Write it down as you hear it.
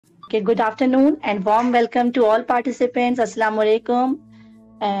Okay, good afternoon and warm welcome to all participants. Assalamu alaikum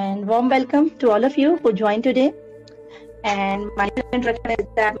and warm welcome to all of you who joined today. And my introduction is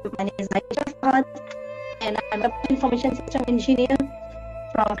that my name is Ayesha Fahad and I'm an information system engineer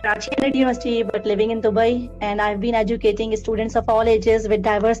from Karachi University but living in Dubai, and I've been educating students of all ages with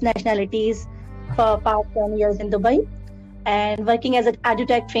diverse nationalities for past 10 years in Dubai and working as an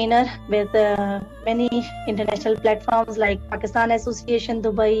edutech trainer with many international platforms like Pakistan Association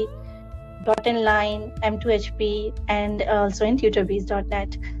Dubai, .inline, M2HP, and also in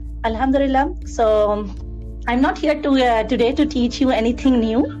TutorBees.net. Alhamdulillah. So I'm not here to today to teach you anything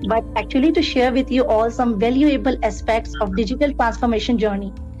new, but actually to share with you all some valuable aspects of digital transformation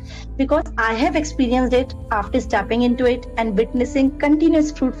journey, because I have experienced it after stepping into it and witnessing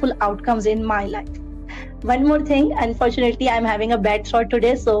continuous fruitful outcomes in my life. One more thing, unfortunately, I'm having a bad throat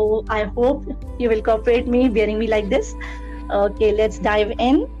today, so I hope you will cooperate me, bearing me like this. Okay, let's dive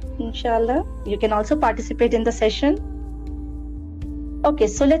in, inshallah. You can also participate in the session. Okay,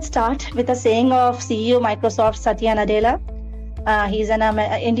 so let's start with a saying of CEO Microsoft Satya Nadella. He's an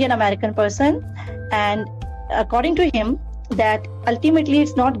Indian-American person, and according to him, that ultimately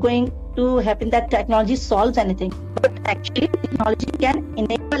it's not going to happen that technology solves anything, but actually technology can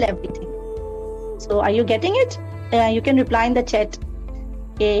enable everything. So are you getting it? You can reply in the chat.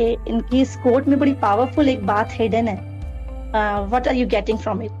 इनकी इस coat में बड़ी powerful एक बात hidden है. What are you getting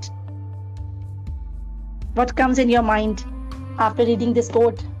from it? What comes in your mind after reading this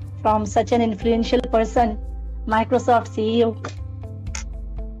quote from such an influential person, Microsoft CEO?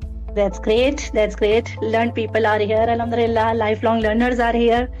 That's great. That's great. Learned people are here. Alhamdulillah, lifelong learners are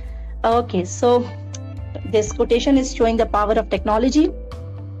here. Okay, so this quotation is showing the power of technology.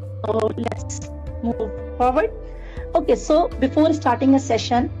 So let's move forward. Okay, so before starting a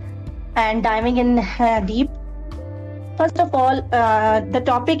session and diving in deep, first of all, the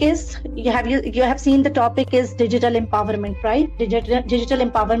topic is, you have seen the topic is digital empowerment, right? Digital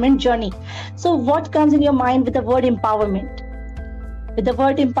empowerment journey. So what comes in your mind with the word empowerment? With the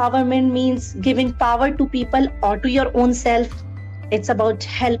word empowerment means giving power to people or to your own self. It's about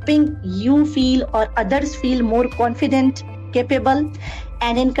helping you feel or others feel more confident, capable,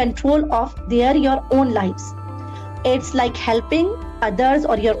 and in control of your own lives. It's like helping others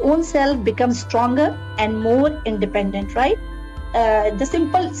or your own self become stronger and more independent, right? The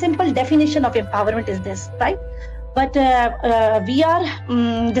simple definition of empowerment is this, right? But we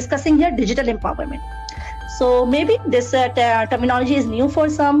are discussing here digital empowerment. So maybe this terminology is new for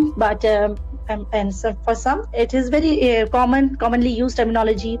some, but and so for some it is very commonly used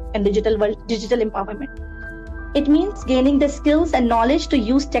terminology in digital world. Digital empowerment. It means gaining the skills and knowledge to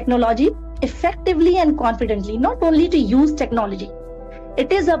use technology effectively and confidently. Not only to use technology,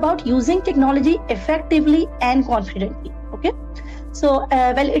 it is about using technology effectively and confidently. Okay, so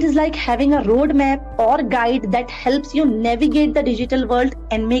well, it is like having a roadmap or guide that helps you navigate the digital world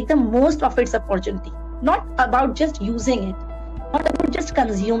and make the most of its opportunity. Not about just using it, not about just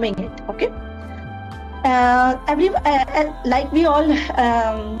consuming it. Okay. Like we all,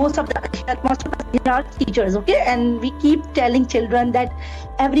 most of us are teachers, okay, and we keep telling children that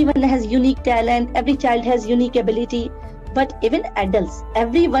everyone has unique talent, every child has unique ability, but even adults,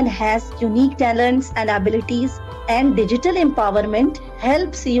 everyone has unique talents and abilities, and digital empowerment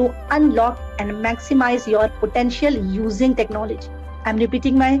helps you unlock and maximize your potential using technology. I'm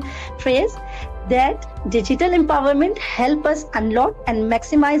repeating my phrase, that digital empowerment helps us unlock and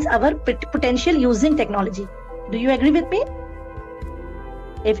maximize our potential using technology. Do you agree with me?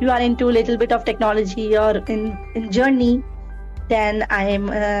 If you are into a little bit of technology or in journey, then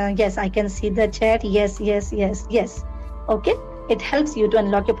yes, I can see the chat. Yes. Okay, it helps you to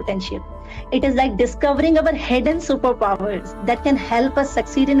unlock your potential. It is like discovering our hidden superpowers that can help us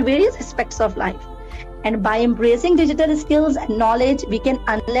succeed in various aspects of life. And by embracing digital skills and knowledge, we can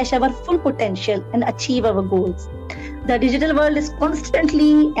unleash our full potential and achieve our goals. The digital world is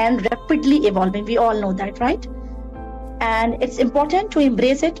constantly and rapidly evolving. We all know that, right? And it's important to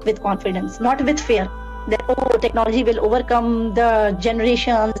embrace it with confidence, not with fear. That technology will overcome the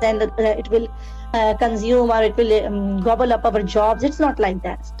generations and it will consume or it will gobble up our jobs. It's not like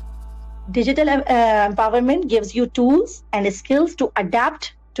that. Digital empowerment gives you tools and skills to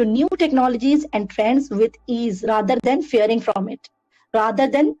adapt to new technologies and trends with ease, rather than fearing from it, rather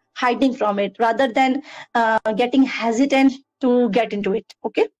than hiding from it, rather than getting hesitant to get into it.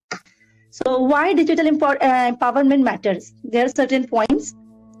 Okay, so why digital empowerment matters? There are certain points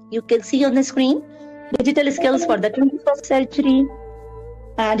you can see on the screen. Digital skills for the 21st century,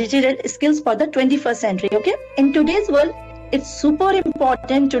 digital skills for the 21st century. Okay, in today's world, it's super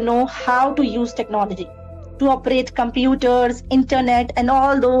important to know how to use technology. to operate computers, internet, and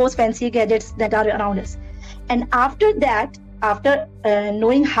all those fancy gadgets that are around us. And after that, after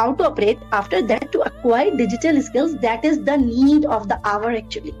knowing how to operate, after that to acquire digital skills, that is the need of the hour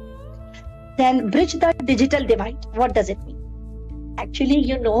actually. Then bridge the digital divide. What does it mean? Actually,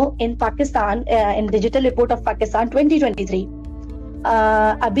 you know, in Pakistan, in Digital Report of Pakistan 2023,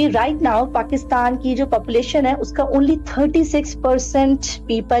 अभी right now Pakistan की जो population है उसका only 36%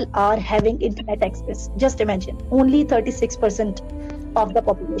 people are having internet access. Just imagine, only 36% of the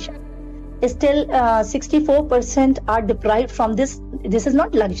population. Still 64% are deprived from this. This is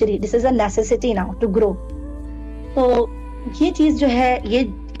not luxury, this is a necessity now to grow. तो ये चीज जो है,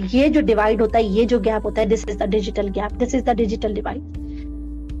 ये जो डिवाइड होता है, ये जो गैप होता है, this is the digital gap, this is the digital divide.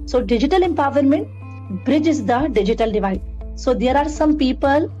 So digital empowerment bridges the digital divide. So there are some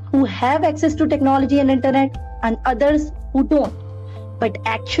people who have access to technology and internet and others who don't. But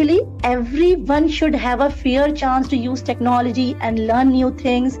actually everyone should have a fair chance to use technology and learn new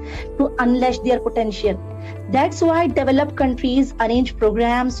things to unleash their potential. That's why developed countries arrange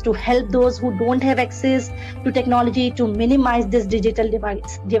programs to help those who don't have access to technology to minimize this digital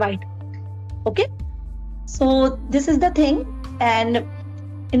divide. Okay, so this is the thing, and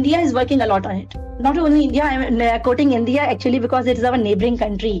India is working a lot on it. Not only India, I'm quoting India actually because it is our neighboring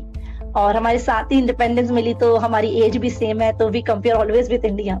country. और हमारे साथ ही independence मिली तो हमारी as भी same है, तो we compare always with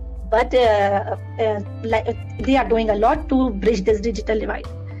India. But they are doing a lot to bridge this digital divide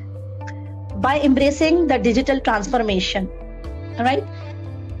by embracing the digital transformation. Right?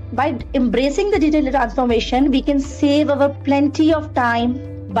 By embracing the digital transformation, we can save our plenty of time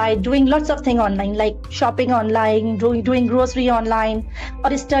by doing lots of things online, like shopping online, doing grocery online,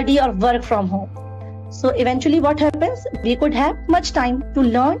 or study or work from home. So eventually what happens? We could have much time to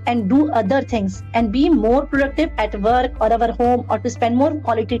learn and do other things and be more productive at work or our home, or to spend more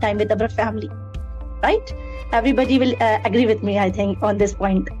quality time with our family. Right? Everybody will agree with me, I think, on this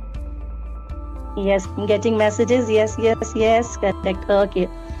point. Yes, I'm getting messages. Yes, correct. Okay.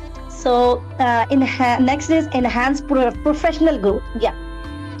 So next is enhance professional growth. Yeah.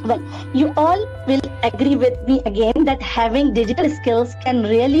 Well, you all will agree with me again that having digital skills can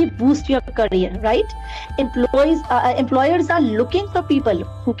really boost your career, right? Employers are looking for people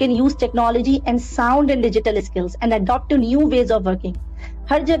who can use technology and sound and digital skills and adopt to new ways of working.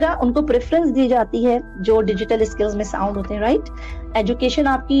 हर जगह उनको preference दी जाती है जो digital skills में sound होते हैं, right? Education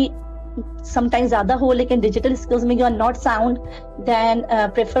आपकी sometimes ज्यादा हो लेकिन डिजिटल स्किल्स में you are not sound, then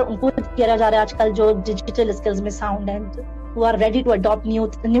prefer उनको किया जा रहा है आजकल जो डिजिटल स्किल्स में sound and who are ready to adopt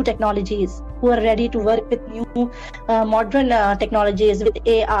new technologies, who are ready to work with new modern technologies with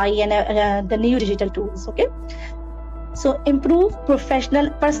AI and the new digital tools. Okay, so improve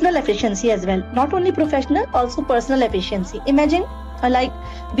personal efficiency as well. Not only professional, also personal efficiency. Imagine like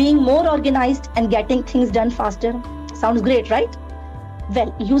being more organized and getting things done faster. Sounds great, right?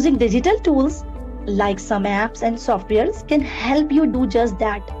 Well, using digital tools like some apps and softwares can help you do just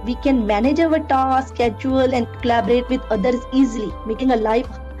that. We can manage our tasks, schedule, and collaborate with others easily, making a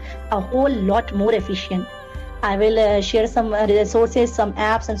life a whole lot more efficient. I will share some resources, some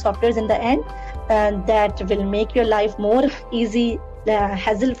apps and softwares in the end that will make your life more easy,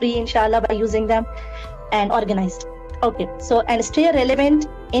 hassle-free, inshallah, by using them and organized. Okay, so and stay relevant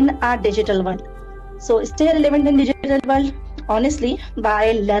in our digital world. So stay relevant in digital world. Honestly,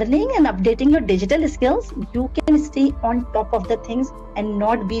 by learning and updating your digital skills, you can stay on top of the things and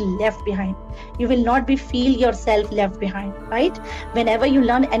not be left behind. You will not feel yourself left behind, right? Whenever you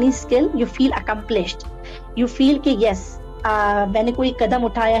learn any skill, you feel accomplished. You feel कि yes, मैंने कोई कदम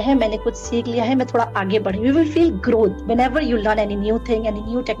उठाया है, मैंने कुछ सीख लिया है, मैं थोड़ा आगे बढ़ी. You will feel growth whenever you learn any new thing, any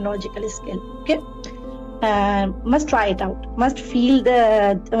new technological skill. Okay. Must try it out, must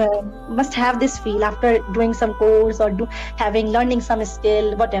have this feel after doing some course or learning some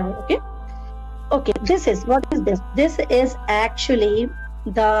skill, whatever. Okay, this is is actually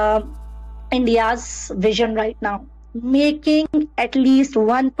the India's vision right now, making at least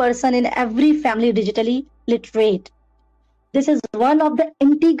one person in every family digitally literate. This is one of the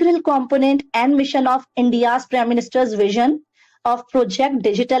integral component and mission of India's Prime Minister's vision of Project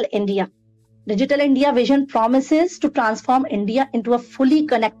Digital India. Digital India vision promises to transform India into a fully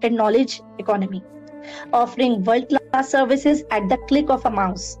connected knowledge economy, offering world-class services at the click of a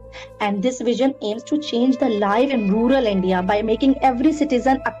mouse. And this vision aims to change the life in rural India by making every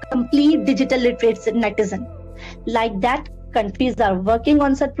citizen a complete digital literate citizen. Like that, countries are working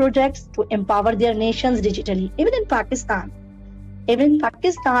on such projects to empower their nations digitally. Even in Pakistan,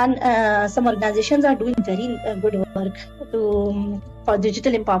 some organizations are doing very good work for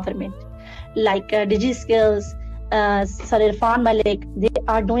digital empowerment, like DigiSkills, Irfan Malik, they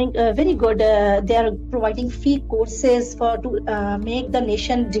are doing very good. They are providing free courses to make the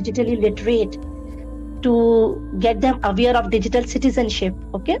nation digitally literate, to get them aware of digital citizenship.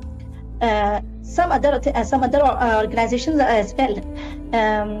 Okay, some other organizations as well,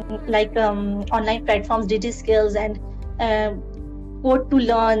 like online platforms, DigiSkills, and Code to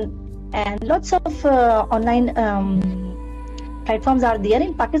Learn, and lots of online platforms are there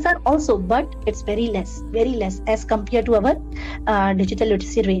in Pakistan also, but it's very less as compared to our digital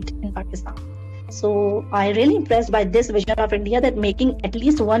literacy rate in Pakistan. So I really impressed by this vision of India, that making at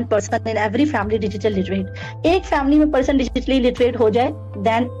least one person in every family digital literate. एक family में person digitally literate हो जाए,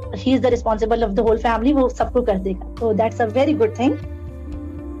 then he is the responsible of the whole family, वो सबको कर देगा. So that's a very good thing.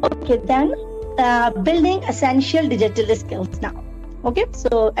 Okay, then building essential digital skills now. Okay,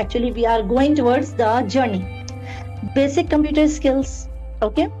 so actually we are going towards the journey. Basic computer skills,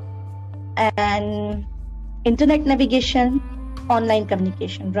 okay, and internet navigation, online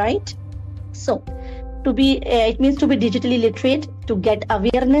communication, right? So to be it means to be digitally literate, to get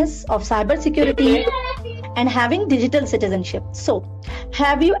awareness of cybersecurity, and having digital citizenship. So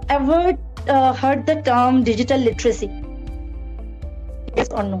have you ever heard the term digital literacy? Yes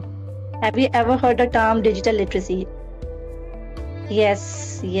or no? Have you ever heard the term digital literacy?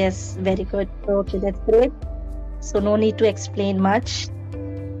 Yes, very good. Okay, that's great. So no need to explain much.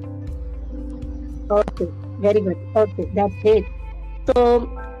 Okay, very good. Okay, that's great. So,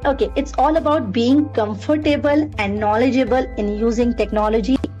 okay, it's all about being comfortable and knowledgeable in using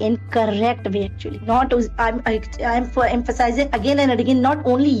technology in correct way. Actually, I'm emphasizing again and again, not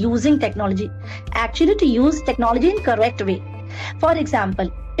only using technology, actually to use technology in correct way. For example,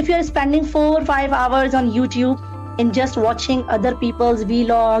 if you are spending 4 or 5 hours on YouTube in just watching other people's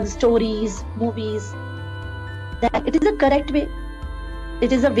vlogs, stories, movies, then it is a correct way.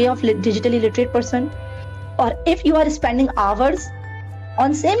 It is a way of digitally literate person. Or if you are spending hours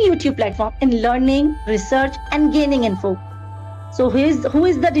on same YouTube platform in learning, research, and gaining info, so who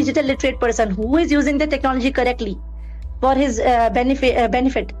is the digital literate person? Who is using the technology correctly for his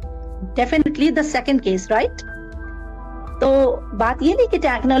benefit? Definitely the second case, right? तो बात ये नहीं कि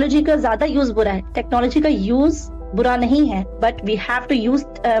technology का ज्यादा use बुरा है. Technology का यूज बुरा नहीं है, but we have to use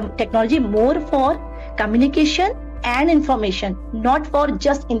technology more for communication and information, not for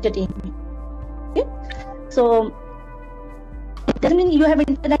just entertainment. Okay? So it doesn't mean you have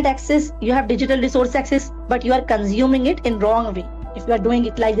internet access, you have digital resource access, but you are consuming it in wrong way. If you are doing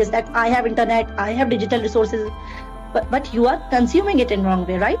it like this, that I have internet, I have digital resources, but you are consuming it in wrong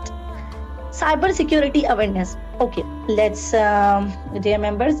way, right? Cyber security awareness. Okay, let's dear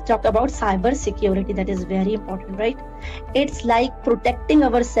members, talk about cyber security. That is very important, right? It's like protecting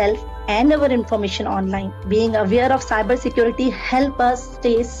ourselves and our information online. Being aware of cyber security help us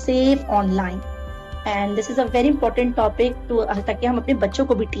stay safe online, and this is a very important topic to ताकि हम अपने बच्चों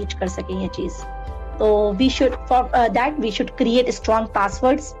को भी teach कर सकें ये चीज. So we should for that we should create strong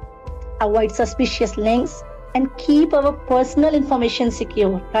passwords, avoid suspicious links, and keep our personal information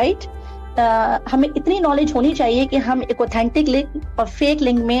secure, right? हमें इतनी नॉलेज होनी चाहिए कि हम एक ऑथेंटिक लिंक और फेक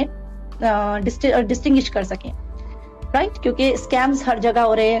लिंक में डिस्टिंग्विश कर सकें, राइट? क्योंकि स्कैम्स हर जगह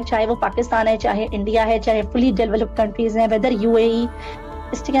हो रहे हैं, चाहे वो पाकिस्तान है, चाहे इंडिया है, चाहे फुली डेवलप्ड कंट्रीज हैं, weather UAE,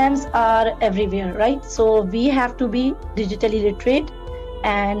 scams are everywhere, right? So we have to be digitally literate,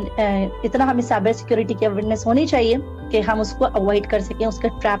 and इतना हमें साइबर सिक्योरिटी की अवेयरनेस होनी चाहिए कि हम उसको अवॉइड कर सकें, उसके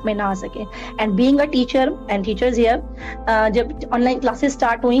ट्रैप में ना आ सकें. And being a teacher and teachers here, जब ऑनलाइन क्लासेस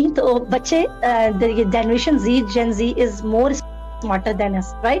स्टार्ट हुई तो बच्चे, generation ji, gen ji is more smarter than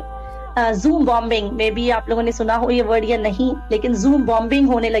us, right? Zoom bombing, may be आप लोगों ने सुना हो ये वर्ड या नहीं, लेकिन जूम बॉम्बिंग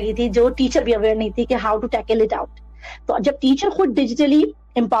होने लगी थी, जो टीचर भी अवेयर नहीं थी कि how to tackle it out. तो जब टीचर खुद डिजिटली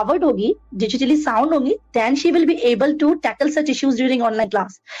empowered होगी, digitally sound होगी, then she will be able to tackle such issues during online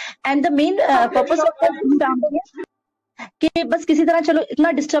class. And the main purpose of कि बस किसी तरह चलो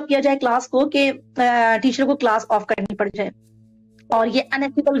इतना डिस्टर्ब किया जाए क्लास को कि टीचर को क्लास ऑफ करनी पड़ जाए, और ये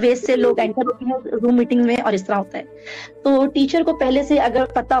अनएथिकल वे से लोग एंटर होते हैं रूम मीटिंग में और इस तरह होता है. तो टीचर को पहले से अगर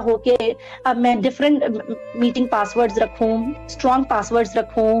पता हो कि अब मैं डिफरेंट मीटिंग पासवर्ड्स रखूं, स्ट्रॉन्ग पासवर्ड्स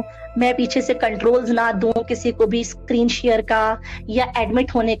रखूं, मैं पीछे से कंट्रोल्स ना दूं किसी को भी स्क्रीन शेयर का या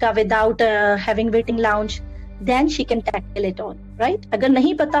एडमिट होने का without having waiting lounge, then she can tackle it all, right? अगर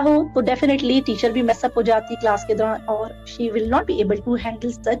नहीं पता हो तो डेफिनेटली टीचर भी मेसअप हो जाती क्लास के दौरान, और she will not be able to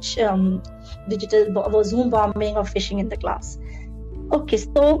handle such digital zoom bombing और fishing in the class. Okay,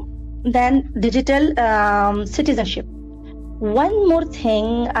 so then digital citizenship. One more thing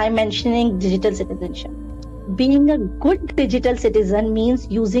I'm mentioning, digital citizenship. Being a good digital citizen means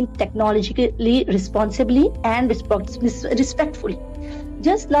using technologically responsibly and respectfully.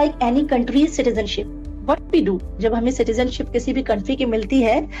 Just like any country's citizenship, what we do, जब हमें citizenship किसी भी country की मिलती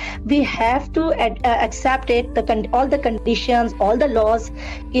है, we have to accept it, all the conditions, all the laws,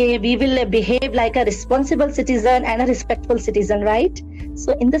 we will behave like a responsible citizen and a respectful citizen, right?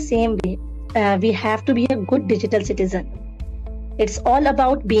 So in the same way, we have to be a good digital citizen. It's all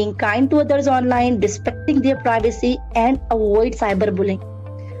about being kind to others online, respecting their privacy, and avoid cyberbullying.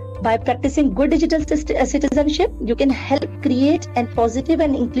 By practicing good digital citizenship, you can help create a positive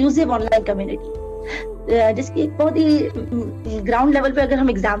and inclusive online community. जिसकी एक बहुत ही ground level पे अगर हम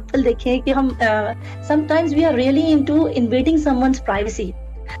example देखें कि हम sometimes we are really into invading someone's privacy,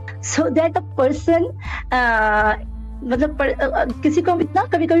 so that a person मतलब किसी को हम इतना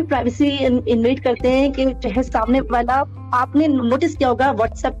कभी कभी प्राइवेसी इन्वेट करते हैं कि चाहे सामने वाला, आपने नोटिस किया होगा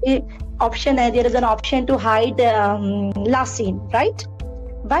व्हाट्सएप पे ऑप्शन है, there is an option to hide last scene, right?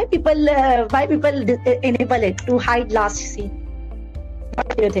 Why people enable it to hide last scene?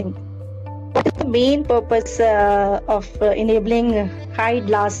 What do you think? What is the main purpose of enabling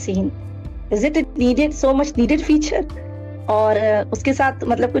hide last scene? Is it needed, so much needed feature? और उसके साथ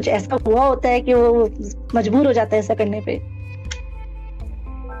मतलब कुछ ऐसा हुआ होता है कि वो मजबूर हो जाता है ऐसा करने पे?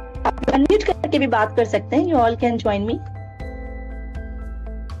 आप अनम्यूट करके भी बात कर सकते हैं. You all can join me.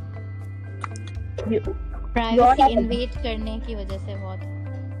 Privacy InvIT करने की वजह से बहुत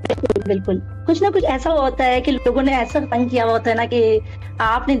बिल्कुल कुछ ना कुछ ऐसा होता है कि लोगों ने ऐसा तंग किया होता है ना कि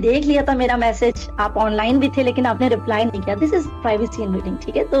आपने देख लिया था मेरा मैसेज, आप ऑनलाइन भी थे लेकिन आपने रिप्लाई नहीं किया. This is privacy invading.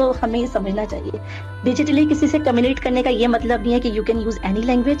 ठीक है, तो हमें ये समझना चाहिए. डिजिटली किसी से कम्युनिकेट करने का ये मतलब नहीं है कि you can use any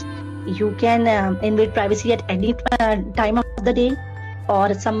language, you can InvIT privacy at any time of the day.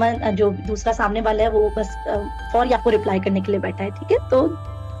 और समवन जो दूसरा सामने वाला है वो बस फॉर आपको रिप्लाई करने के लिए बैठा है. ठीक है, तो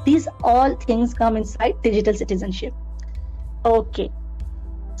these all things come inside digital citizenship. Okay.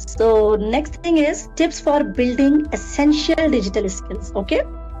 So next thing is tips for building essential digital skills. Okay,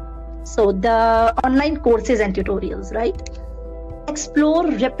 so the online courses and tutorials, right? Explore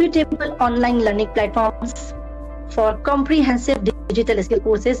reputable online learning platforms for comprehensive digital skill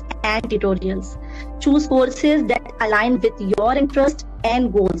courses and tutorials. Choose courses that align with your interest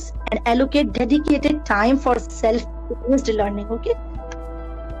and goals and allocate dedicated time for self-paced learning. Okay,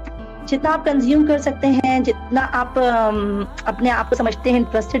 जितना आप consume कर सकते हैं, जितना आप अपने आप को समझते हैं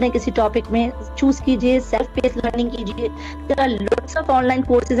इंटरेस्टेड हैं किसी टॉपिक में, चूज कीजिए, सेल्फ पेस लर्निंग कीजिए. There are lots of online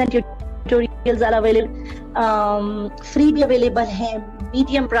courses and tutorials are available. Free भी अवेलेबल है,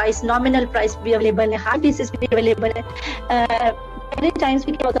 मीडियम प्राइस, नॉमिनल प्राइस भी अवेलेबल है, हाई बेसिस भी अवेलेबल है. पहले टाइम्स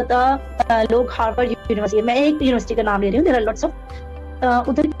में क्या होता था, लोग हार्वर्ड यूनिवर्सिटी, मैं एक यूनिवर्सिटी का नाम ले रही हूँ, देयर आर लॉट्स ऑफ,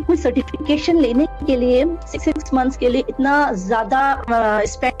 उधर की कोई सर्टिफिकेशन लेने के लिए 6 मंथ्स के लिए इतना ज्यादा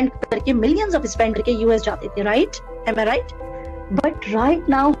स्पेंड करके, मिलियंस ऑफ स्पेंड करके यूएस जाते थे, right? M I right? But right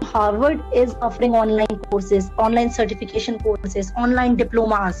now Harvard is offering online courses, online certification courses, online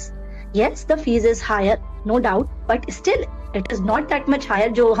diplomas. Yes, the fees is higher, no doubt, but still it is not that much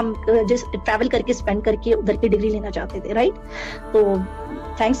higher जो हम जिस travel करके spend करके उधर की degree लेना चाहते थे, राइट? तो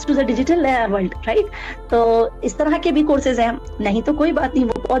thanks to the digital world, right? तो इस तरह के भी कोर्सेज हैं. नहीं तो कोई बात नहीं,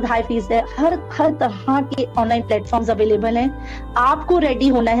 वो बहुत हाई फीस है. हर तरह के ऑनलाइन प्लेटफॉर्म्स अवेलेबल हैं. आपको रेडी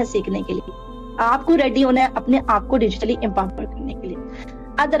होना है सीखने के लिए, आपको रेडी होना है अपने आप को डिजिटली एम्पावर करने के लिए.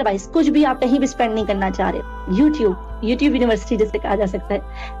 अदरवाइज कुछ भी आप कहीं भी स्पेंड नहीं करना चाह रहे, यूट्यूब यूनिवर्सिटी जैसे कहा जा सकता है,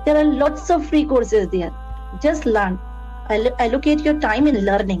 there are lots of free courses there. Just learn, allocate your time in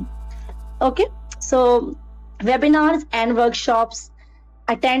learning. Okay, so webinars and workshops,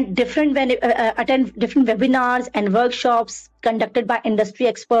 attend different webinars and workshops conducted by industry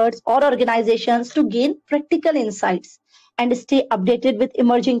experts or organizations to gain practical insights and stay updated with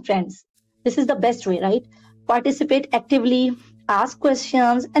emerging trends. This is the best way, right? Participate actively, ask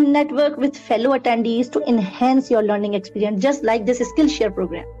questions, and network with fellow attendees to enhance your learning experience, just like this Skillshare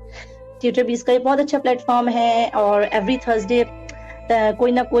program. TutorBees का बहुत अच्छा platform है और every Thursday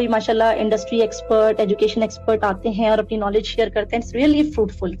कोई ना कोई माशाल्लाह industry expert, education expert आते हैं और अपनी नॉलेज शेयर करते हैं. It's really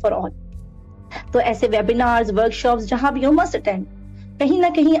fruitful for all. तो ऐसे वेबिनार्स, वर्कशॉप्स जहां भी हो, मस्ट अटेंड. कहीं ना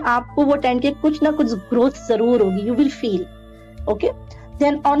कहीं आपको वो अटेंड के कुछ ना कुछ ग्रोथ जरूर होगी, you will feel. Okay,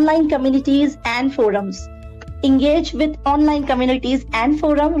 then online communities and forums. Engage with online communities and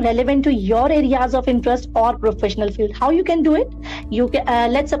forum relevant to your areas of interest or professional field. How you can do it? You can,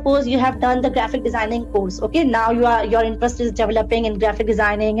 let's suppose you have done the graphic designing course. Okay, now your interest is developing in graphic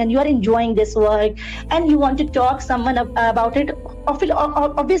designing and you are enjoying this work and you want to talk someone about it.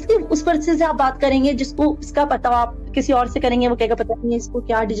 Obviously उस person से आप बात करेंगे जिसको इसका पता हो. आप किसी और से करेंगे, वो कहेगा पता नहीं है इसको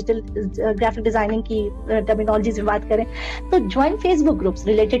क्या डिजिटल ग्राफिक डिजाइनिंग की टर्मिनोलॉजी से बात करें. तो join Facebook groups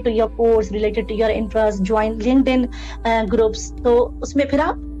related to your course, related to your interest. Join LinkedIn groups, तो उसमें फिर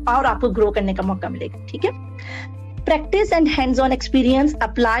आप और आपको ग्रो करने का मौका मिलेगा. ठीक है, Practice and hands-on experience.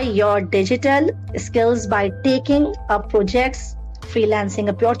 Apply your digital skills by taking up projects, freelancing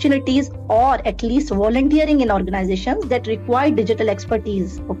opportunities, or at least volunteering in organizations that require digital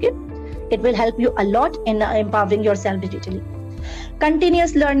expertise. Okay, it will help you a lot in empowering yourself digitally.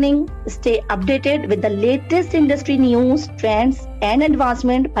 Continuous learning. Stay updated with the latest industry news, trends, and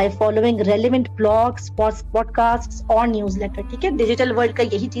advancement by following relevant blogs, podcasts, or newsletter. ठीक है, digital world का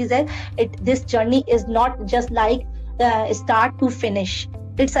यही चीज है. This journey is not just like start to finish.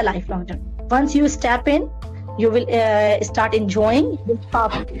 It's a lifelong journey. Once you step in, you will start enjoying.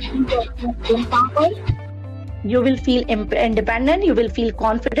 You will feel independent. You will feel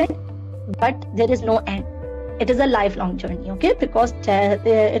confident. But there is no end. It is a lifelong journey, okay? Because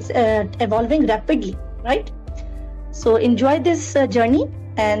it's evolving rapidly, right? So enjoy this journey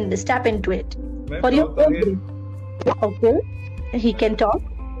and step into it. For your own. Okay, he can talk.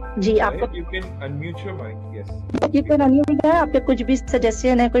 जी आपका. You can unmute your mic. Yes. You can unmute है. आपके कुछ भी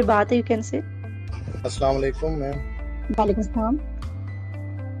suggestion है, कोई बात है, you can say. अस्सलाम वालेकुम मैम. वालेकुम सलाम.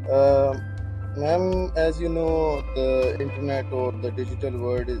 Ma'am, as you know, the internet or the digital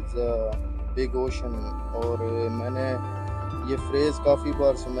world is a big ocean. और मैंने ये फ्रेज काफ़ी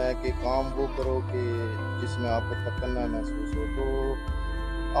बार सुना है कि काम वो करो कि जिसमें आपको थकन ना महसूस हो. तो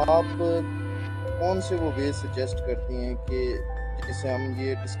आप कौन से वो वे सजेस्ट करती हैं कि जिससे हम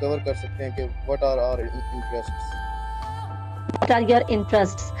ये डिस्कवर कर सकते हैं कि what are our interests? What are your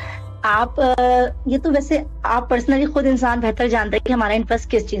interests? आप ये तो वैसे आप पर्सनली खुद इंसान बेहतर जानते हैं कि हमारा इंटरेस्ट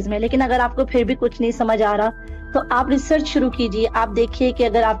किस चीज में, लेकिन अगर आपको फिर भी कुछ नहीं समझ आ रहा तो आप रिसर्च शुरू कीजिए. आप देखिए कि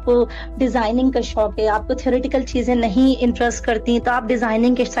अगर आपको डिजाइनिंग का शौक है, आपको थ्योरेटिकल चीजें नहीं इंटरेस्ट करती, तो आप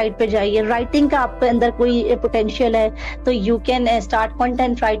डिजाइनिंग के साइड पे जाइए. राइटिंग का आपके अंदर कोई पोटेंशियल है तो you can start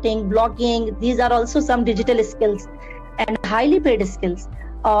content writing, blogging. These are also some digital skills and highly paid skills.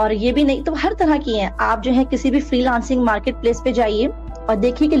 और ये भी नहीं तो हर तरह की हैं. आप जो है किसी भी फ्रीलांसिंग मार्केट प्लेस पे जाइए और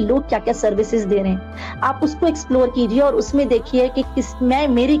देखिए कि लोग क्या क्या सर्विसेज दे रहे हैं. आप उसको एक्सप्लोर कीजिए और उसमें देखिए कि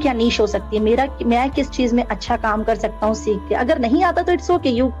मेरी क्या नीश हो सकती है, मैं किस चीज में अच्छा काम कर सकता हूँ सीख के. अगर नहीं आता तो it's okay,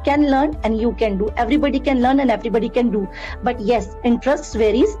 you can learn and you can do. Everybody can learn and everybody can do. But yes, interest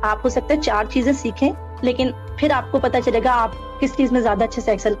varies. आप हो सकता है 4 चीजें सीखें, लेकिन फिर आपको पता चलेगा आप किस चीज में ज्यादा अच्छे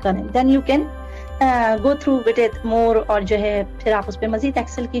से एक्सेल करें. Then you can go through with it more. और जो है फिर आप उस पर मजीद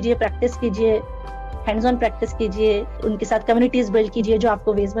एक्सेल कीजिए, प्रैक्टिस कीजिए, हैंड्स ऑन प्रैक्टिस कीजिए, उनके साथ कम्युनिटीज बिल्ड कीजिए जो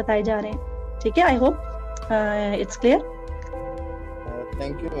आपको वेज बताए जा रहे हैं. ठीक है, I hope it's clear.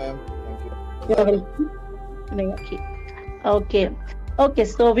 Thank you ma'am. Thank you. Okay,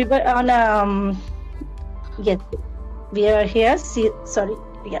 so we were on yes, we are here.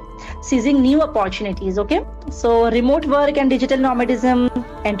 Seizing new opportunities. Okay, so remote work and digital nomadism,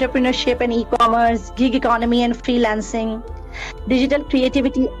 entrepreneurship and e-commerce, gig economy and freelancing, digital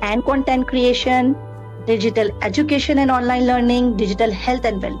creativity and content creation, digital education and online learning, digital health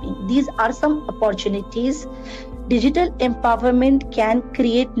and well-being. These are some opportunities. Digital empowerment can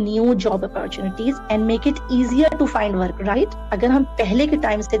create new job opportunities and make it easier to find work, right? अगर हम पहले के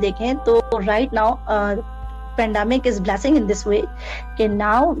time से देखें तो right now pandemic is blessing in this way कि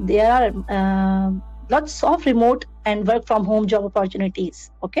now there are lots of remote and work from home job opportunities.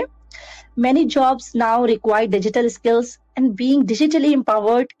 Okay, many jobs now require digital skills, and being digitally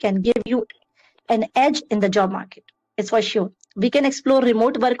empowered can give you an edge in the job market. It's for sure. We can explore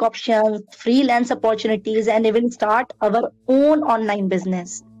remote work options, freelance opportunities, and even start our own online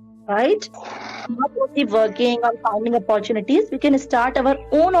business, right? Not only working or finding opportunities, we can start our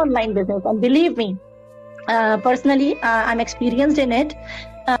own online business. And believe me, personally, I'm experienced in it.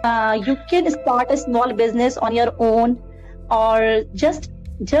 You can start a small business on your own, or just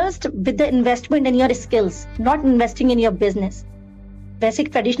with the investment in your skills, not investing in your business. Basic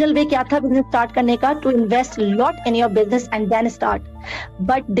traditional way क्या था business start करने का? To invest a lot in your business and then start.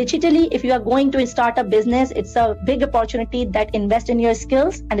 But digitally, if you are going to start a business, it's a big opportunity that invest in your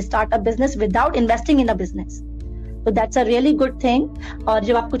skills and start a business without investing in a business. So that's a really good thing. और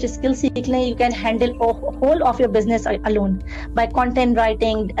जब आप कुछ skills सीख लें, you can handle whole of your business alone by content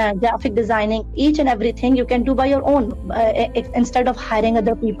writing, graphic designing, each and everything you can do by your own instead of hiring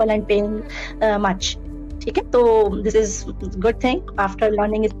other people and paying much. ठीक है, तो this is good thing after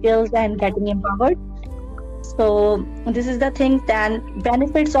learning skills and getting empowered. So this is the thing. Then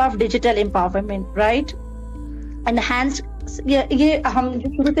benefits of digital empowerment, right? Enhanced, ये हम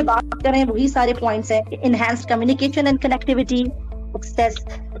जो शुरू से बात कर रहे हैं वही सारे points हैं. Enhanced communication and connectivity, access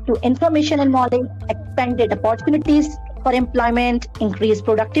to information and knowledge, expanded opportunities for employment, increased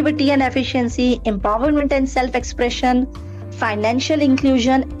productivity and efficiency, empowerment and self-expression, financial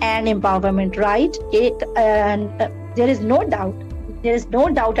inclusion and empowerment, right? There is no doubt there is no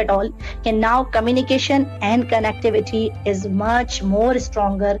doubt at all that now communication and connectivity is much more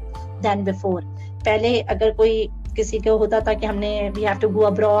stronger than before. पहले अगर कोई किसी को होता था कि हमने we have to go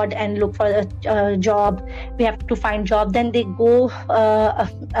abroad and look for a job, we have to find job, then they go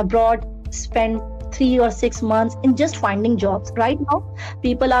abroad, spend 3 or 6 months in just finding jobs. Right now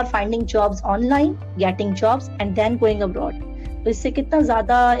people are finding jobs online, getting jobs and then going abroad. तो इससे कितना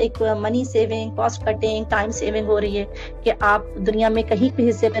ज्यादा एक money saving, cost cutting, time saving हो रही है कि आप दुनिया में कहीं भी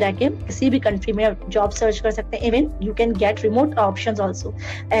हिस्से में रह के किसी भी कंट्री में जॉब सर्च कर सकते हैं. Even you can get remote options also.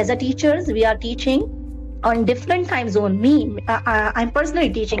 As a teachers we are teaching on different time zone. I'm personally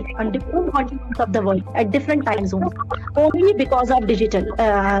teaching on different continents of the world at different time zones only because of digital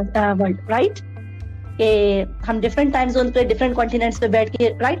world, right? कि हम different time zones पे different continents पे बैठ के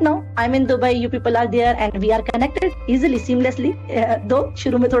right now I'm in Dubai, you people are there and we are connected easily, seamlessly. Though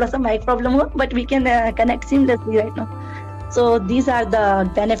शुरू में थोड़ा सा mic problem हुआ, but we can connect seamlessly right now. So these are the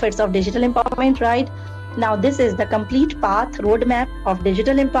benefits of digital empowerment, right? Now this is the complete path roadmap of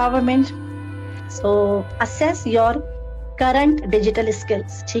digital empowerment. So assess your current digital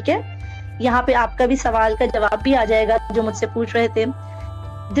skills. ठीक है, यहाँ पे आपका भी सवाल का जवाब भी आ जाएगा जो मुझसे पूछ रहे थे.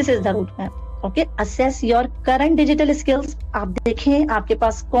 This is the roadmap. Okay, assess your current digital skills. आप देखें आपके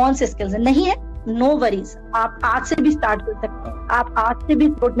पास कौन से skills है. नहीं है, no worries. आप आज से भी start कर सकते हैं. आप आज से भी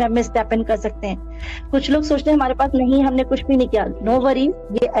roadmap में step in कर सकते हैं. कुछ लोग सोचते हैं हमारे पास नहीं, हमने कुछ भी नहीं किया. No worries,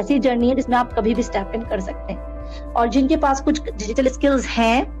 ये ऐसी जर्नी है जिसमें आप कभी भी step in कर सकते हैं. और जिनके पास कुछ digital skills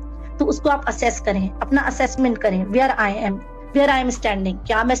हैं तो उसको आप असेस करें, अपना असेसमेंट करें. Where I am standing.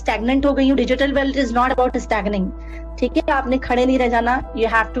 क्या मैं स्टैग्नेंट हो गई हूँ? Digital world is not about स्टैग्निंग. ठीक है, आपने खड़े नहीं रह जाना. You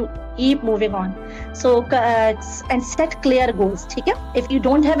have to keep moving on. So and set clear goals. ठीक है, if you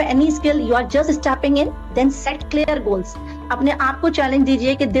don't have any skill, you are just stepping in, then set clear goals. अपने आप को चैलेंज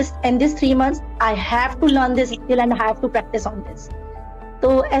दीजिए कि this 3 months I have to learn this skill and I have to practice on this.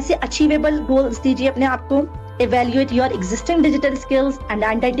 तो ऐसे achievable goals दीजिए अपने आप को. Evaluate your existing digital skills and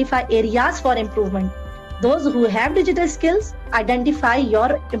identify areas for improvement. Those who have digital skills, identify your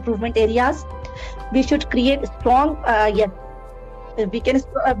improvement areas. We should create strong, we can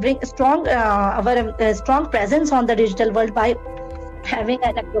bring strong presence on the digital world by having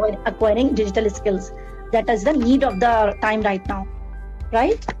and acquiring digital skills. That is the need of the time right now,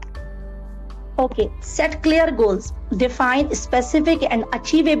 right? Okay, set clear goals. Define specific and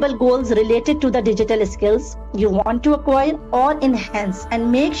achievable goals related to the digital skills you want to acquire or enhance, and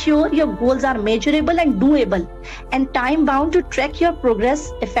make sure your goals are measurable and doable and time bound to track your progress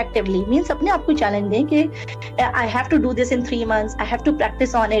effectively. Means अपने आप को challenge दें कि I have to do this in 3 months, I have to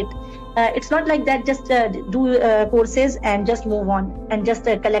practice on it. It's not like that, just do courses and just move on and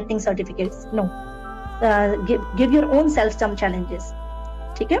just collecting certificates. No, give your own self some challenges.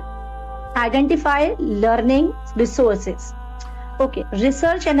 ठीक है. Identify learning resources. Okay,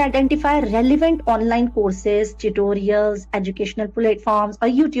 research and identify relevant online courses, tutorials, educational platforms or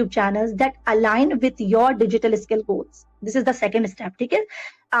YouTube channels that align with your digital skill goals. This is the second step. ठीक है,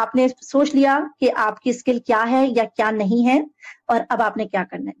 आपने सोच लिया कि आपकी skill क्या है या क्या नहीं है और अब आपने क्या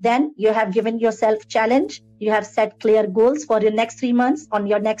करना है. Then you have given yourself challenge. You have set clear goals for your next 3 months,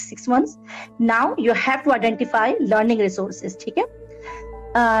 on your next 6 months. Now you have to identify learning resources. ठीक है.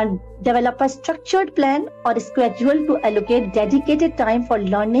 Develop a structured plan or schedule to allocate dedicated time for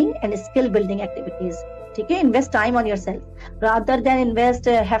learning and skill building activities. ठीक है, invest time on yourself rather than invest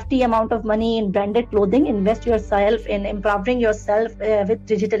a hefty amount of money in branded clothing. Invest yourself in empowering yourself with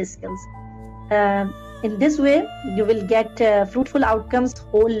digital skills. In this way, you will get fruitful outcomes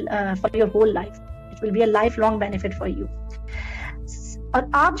for your whole life. It will be a lifelong benefit for you. और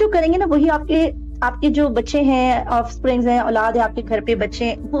आप जो करेंगे ना वही आपके जो बच्चे हैं, ऑफस्प्रिंग्स हैं, औलाद है, आपके घर पे बच्चे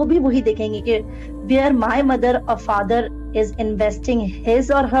हैं, वो भी वही देखेंगे कि वेयर माय मदर और फादर इज इन्वेस्टिंग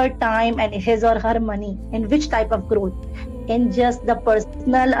हिज और हर टाइम एंड हिज और हर money in which type of growth, in just the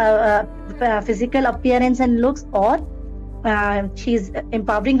personal physical appearance and looks, और she is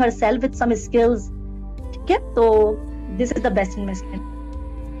empowering herself with some skills. ठीक है, तो this is the best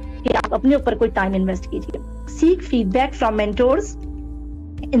investment कि आप अपने ऊपर कोई टाइम इन्वेस्ट कीजिए. Seek feedback from mentors,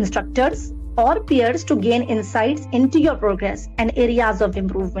 instructors or peers to gain insights into your progress and areas of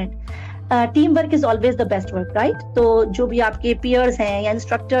improvement. Teamwork is always the best work, right? तो जो भी आपके peers हैं या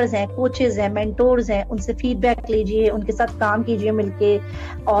instructors हैं, coaches हैं, mentors हैं, उनसे feedback लीजिए, उनके साथ काम कीजिए मिलके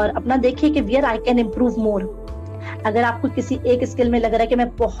और अपना देखिए कि where I can improve more. अगर आपको किसी एक स्किल में लग रहा है कि मैं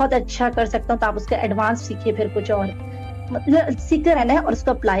बहुत अच्छा कर सकता हूँ तो आप उसका एडवांस सीखिए, फिर कुछ और मतलब सीखते रहना है और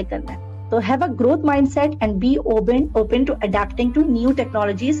उसको अप्लाई करना है. So have a growth mindset and be open to adapting to new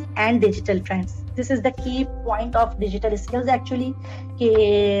technologies and digital trends. This is the key point of digital skills actually, कि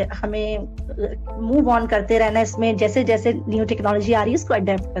हमें मूव ऑन करते रहना है इसमें, जैसे जैसे न्यू टेक्नोलॉजी आ रही है उसको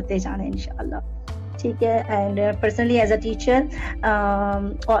अडेप्ट करते जाना है इंशाल्लाह, ठीक है. And personally as a teacher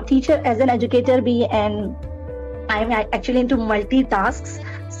और टीचर एज एन एजुकेटर भी, and I am actually into multitasks.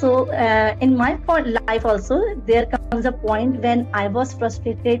 So in my life also, there comes a point when I was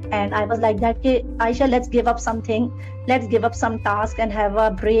frustrated and I was like that, "Okay, Ayesha, let's give up something. Let's give up some task and have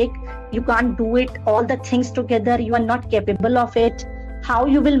a break. You can't do it all the things together. You are not capable of it. How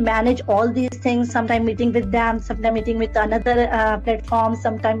you will manage all these things? Sometime meeting with them, sometime meeting with another platform,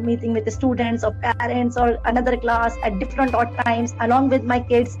 sometime meeting with the students or parents or another class at different odd times along with my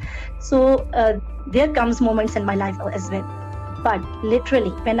kids." So there comes moments in my life as well. But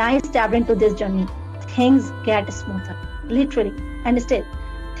literally, when I stepped into this journey, things get smoother. Literally, and still,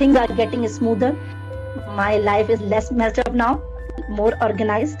 things are getting smoother. My life is less messed up now. More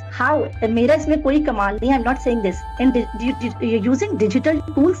organized. How? मेरा इसमें कोई कमाल नहीं है. I'm not saying this. And using digital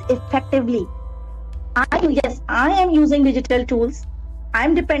tools effectively. I am using digital tools.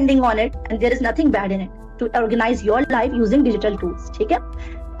 I'm depending on it, and there is nothing bad in it to organize your life using digital tools. ठीक है?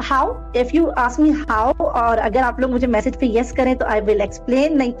 How? If you ask me how, और अगर आप लोग मुझे message पे yes करें तो I will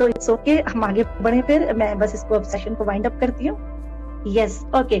explain, नहीं तो it's okay. हम आगे बढ़े, फिर मैं बस इसको सेशन को वाइंड अप करती हूँ. Yes,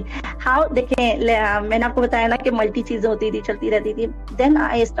 okay. How? देखें, मैंने आपको बताया ना कि मल्टी चीजें होती थी, चलती रहती थी. Then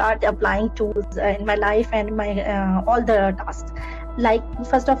I start applying tools in my life and my all the tasks. Like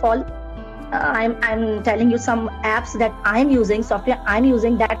first of all, I'm telling you some apps that I'm using, software I'm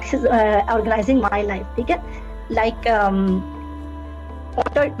using that is organizing my life. ठीक है? Like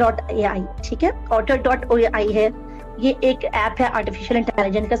Otter.ai. ठीक है? Otter.ai है. ये एक app है, artificial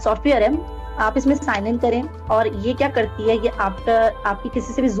intelligence का software है. आप इसमें साइन इन करें, और ये क्या करती है, ये आपकी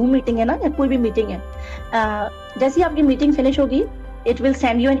किसी से भी जूम मीटिंग है ना, या कोई भी मीटिंग है, जैसे ही आपकी मीटिंग फिनिश होगी, it will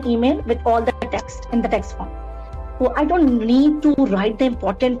send you N email with all the text in the text form. तो I don't need to right the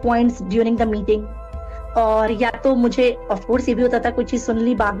important points during the meeting. और या तो मुझे ऑफ कोर्स ये भी होता था, कोई चीज सुन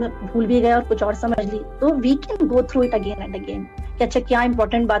ली, बाद में भूल भी गया और कुछ और समझ ली, तो we can go through it again and again कि अच्छा क्या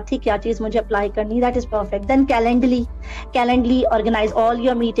इंपॉर्टेंट बात थी, क्या चीज मुझे अप्लाई करनी. That is perfect. Then Calendly organise all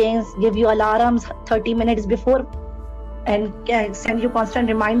your meetings, give you alarms 30 minutes before and send you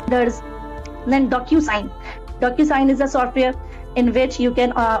constant reminders. Then DocuSign is a software in which you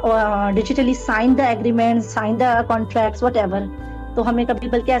can digitally sign the agreements, sign the contracts, whatever. तो हमें कभी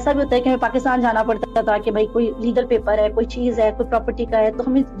बल्कि ऐसा भी होता है कि हमें पाकिस्तान जाना पड़ता था कि भाई कोई लीगल पेपर है, कोई चीज है, कोई प्रॉपर्टी का है, तो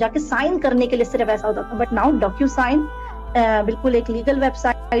हमें जाके साइन करने के लिए सिर्फ ऐसा होता था. बट नाउ DocuSign बिल्कुल एक लीगल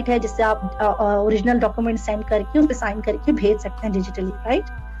वेबसाइट है जिससे आप ओरिजिनल डॉक्यूमेंट सेंड करके उस पे साइन करके भेज सकते हैं digitally, right.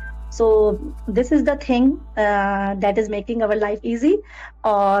 So this is the thing that is making our life easy.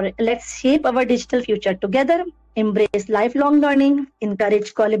 Or let's shape our digital future together. Embrace lifelong learning.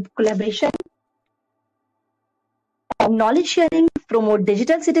 Encourage collaboration. Knowledge sharing. Promote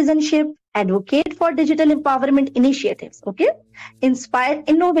digital citizenship. Advocate for digital empowerment initiatives. Okay. Inspire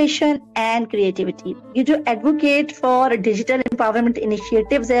innovation and creativity. ये जो advocate for digital empowerment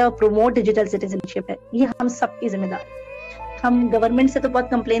initiatives है और promote digital citizenship है, ये हम सबकी जिम्मेदारी है. हम गवर्नमेंट से तो बहुत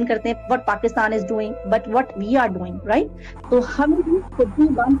कंप्लेन करते हैं what Pakistan is doing, but what we are doing, right. तो हम खुद भी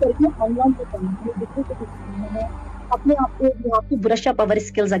बंद करके ऑनलाइन पे करना है, अपने आप को we have to brush up our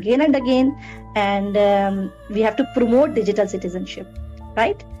skills again and again, and we have to promote digital citizenship,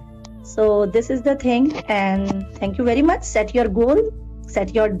 right. So this is the thing, and thank you very much. Set your goal,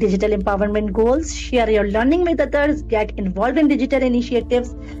 set your digital empowerment goals, share your learning with others, get involved in digital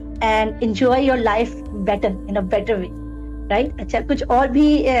initiatives, and enjoy your life better in a better way. Right. अच्छा, कुछ और भी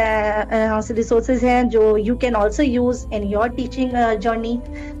resources हैं जो you can also use in your teaching journey,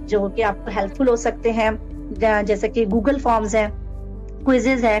 जो कि आपको helpful हो सकते हैं, जैसे कि गूगल फॉर्म्स है,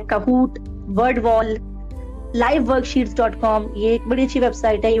 क्विजेज है, कहूट, वर्ड वॉल, liveworksheets.com. ये एक बड़ी अच्छी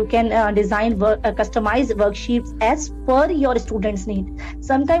वेबसाइट है. You can design customise worksheets as per your students need.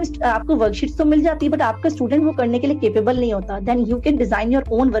 Sometimes आपको वर्कशीट्स तो मिल जाती है, बट आपका स्टूडेंट वो करने के लिए केपेबल नहीं होता. Then you can design your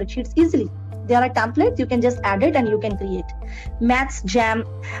own worksheets easily. There are templates, you can just add it and you can create. Maths Jam,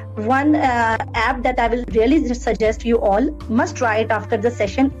 one app that I will really suggest you all must try it after the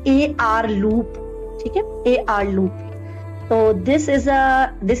session. AR Loop, ठीक है? AR Loop. So this is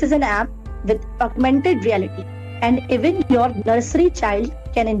an app with augmented reality, and even your nursery child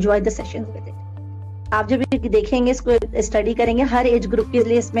can enjoy the sessions with it. आप जब भी देखेंगे, इसको study करेंगे, हर age group के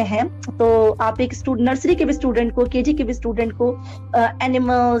लिए इसमें है. तो आप एक नर्सरी के भी स्टूडेंट को, केजी के भी स्टूडेंट को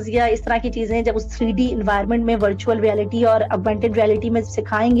एनिमल्स या इस तरह की चीजें जब उस 3D इन्वायरमेंट में वर्चुअल रियलिटी और ऑगमेंटेड रियलिटी में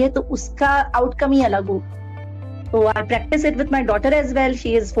सिखाएंगे तो उसका आउटकम ही अलग हो. तो आई practice it with my daughter as well.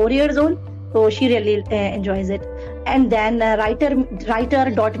 She is 4 years old, so she really enjoys it. And then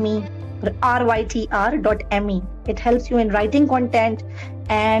writer.me, rytr.me. It helps you in writing content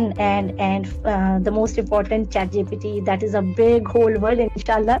and the most important ChatGPT. That is a big whole world.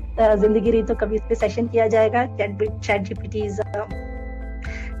 Inshallah, जिंदगी रही तो कभी इस पे session किया जाएगा. ChatGPT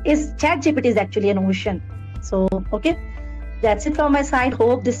is actually an ocean. So okay, that's it from my side.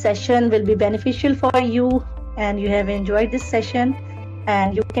 Hope this session will be beneficial for you and you have enjoyed this session.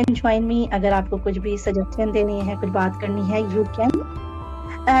 And you can join me. अगर आपको कुछ भी suggestion देनी है, कुछ बात करनी है, you can.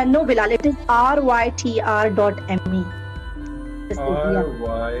 No, Bilal, it is rytr.me.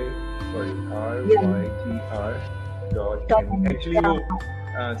 rytr.me. Actually,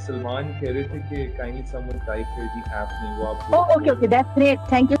 Salman कह रहे थे कि kindly someone type here the app name. वो आप Oh, okay, that's great.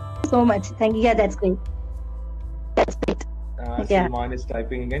 Thank you so much. Thank you. Yeah, that's great. That's great. Salman is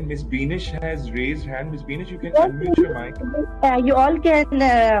typing again. Miss Beanish has raised hand. Miss Beanish, you can unmute your mic. You all can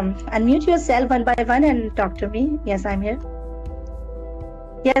unmute yourself one by one and talk to me. Yes, I'm here.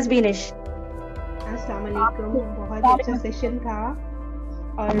 Yes, Beanish. अस्सलाम वालेकुम. बहुत अच्छा session था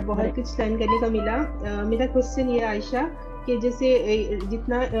और बहुत कुछ learn करने को मिला. मेरा क्वेश्चन ये आयशा कि जैसे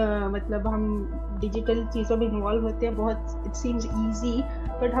जितना मतलब हम डिजिटल चीज़ों में इन्वॉल्व होते हैं, बहुत इट सीम्स इजी,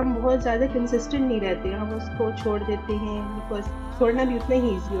 बट हम बहुत ज़्यादा कंसिस्टेंट नहीं रहते. हम उसको छोड़ देते हैं बिकॉज छोड़ना भी उतना ही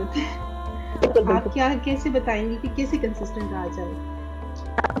ईजी होता है. आप क्या कैसे बताएंगे कि कैसे कंसिस्टेंट रहा जाए?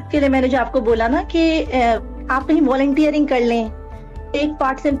 आपके लिए मैंने जो आपको बोला ना कि आप कहीं वॉलंटियरिंग कर लें, एक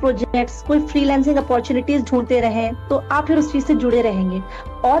पार्ट्स एंड प्रोजेक्ट्स, कोई फ्रीलांसिंग अपॉर्चुनिटीज ढूंढते रहें, तो आप फिर उस चीज से जुड़े रहेंगे.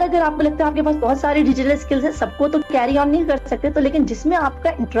 और अगर आपको लगता है आपके पास बहुत सारी डिजिटल स्किल्स है, सबको तो कैरी ऑन नहीं कर सकते, तो लेकिन जिसमें आपका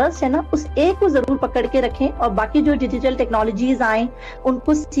इंटरेस्ट है ना, उस एक को जरूर पकड़ के रखें और बाकी जो डिजिटल टेक्नोलॉजीज आए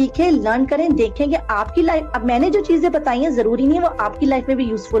उनको सीखें, लर्न करें, देखेंगे आपकी लाइफ. अब मैंने जो चीजें बताई हैं जरूरी नहीं है वो आपकी लाइफ में भी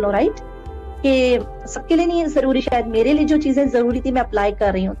यूजफुल हो, राइट? कि सबके लिए नहीं है जरूरी, शायद मेरे लिए जो चीजें जरूरी थी मैं अप्लाई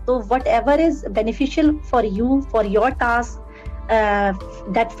कर रही हूँ. तो what ever is beneficial for you, for your task,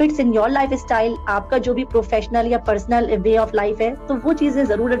 that fits in your lifestyle, आपका जो भी प्रोफेशनल या पर्सनल वे ऑफ लाइफ है, तो वो चीजें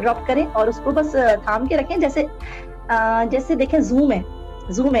जरूर अडॉप्ट करें और उसको बस थाम के रखें. जैसे देखें जूम है.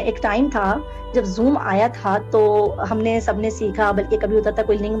 एक टाइम था जब जूम आया था तो हमने सबने सीखा, बल्कि कभी होता था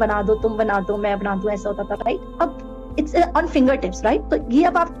कोई लिंक बना दो, तुम बना दो, मैं बना दूं, ऐसा होता था, राइट? अब it's on finger tips, right? तो ये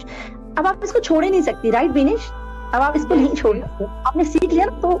अब आप इसको छोड़ ही नहीं सकती, राइट बीनिश? अब आप इसको नहीं छोड़ सकते, आपने सीख लिया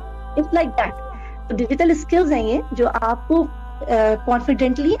ना, तो इट्स लाइक दैट. तो डिजिटल स्किल्स हैं ये जो आपको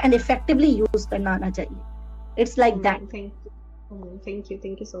confidently and effectively use करना आना चाहिए. It's like that.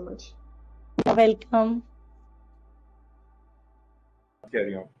 Thank you so much. You're welcome.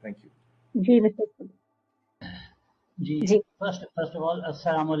 Carry on. Thank you. Ji Mr. Ji. First of all,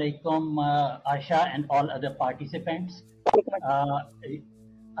 Assalamu alaikum, Ayesha and all other participants.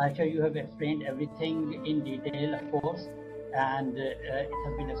 Ayesha, you have explained everything in detail, of course, and it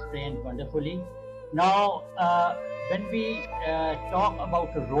has been explained wonderfully. Now, when we talk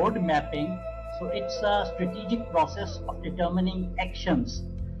about road mapping, so it's a strategic process of determining actions,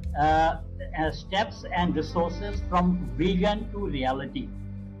 steps and resources from vision to reality.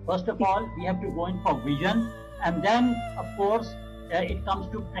 First of all, we have to go in for vision, and then of course it comes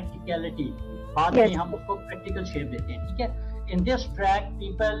to practicality. बाद में हम उसको practical shape देते हैं, ठीक है? In this track,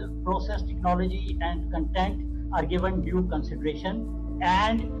 people, process, technology and content are given due consideration,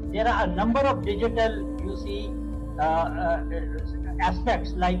 and there are a number of digital, you see,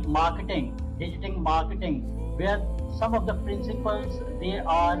 aspects like digital marketing, where some of the principles they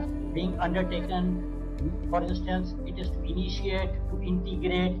are being undertaken. For instance, it is to initiate, to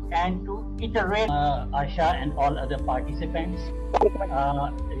integrate, and to iterate. Ayesha and all other participants.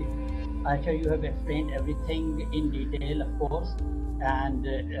 Ayesha, you have explained everything in detail, of course, and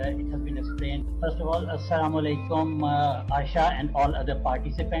it has been explained. First of all, Assalamu alaikum, Ayesha and all other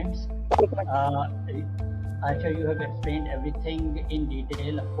participants. Ayesha, you have explained everything in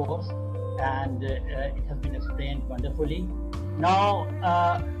detail, of course, and it has been explained wonderfully. Now,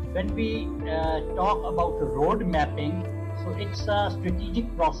 when we talk about road mapping, so it's a strategic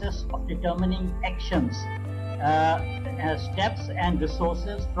process of determining actions, steps and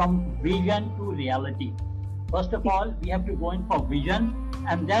resources from vision to reality. First of all, we have to go in for vision,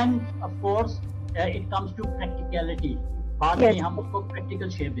 and then of course it comes to practicality. बाद में हम उसको practical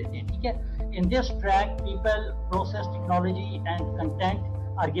shape देते हैं, ठीक है? In this track, people, process, technology and content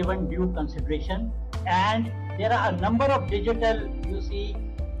are given due consideration, and there are a number of digital, you see,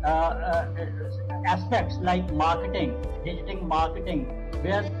 aspects like digital marketing,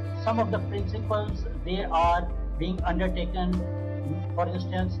 where some of the principles they are being undertaken. For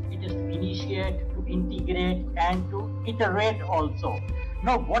instance, it is to initiate, to integrate, and to iterate also.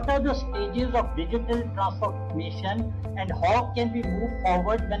 Now, what are the stages of digital transformation, and how can we move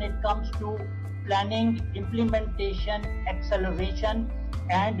forward when it comes to planning, implementation, acceleration,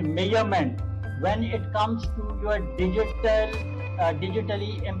 and measurement when it comes to your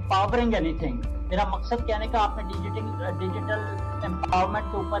digitally empowering anything. मेरा मकसद कहने का, आपने digital empowerment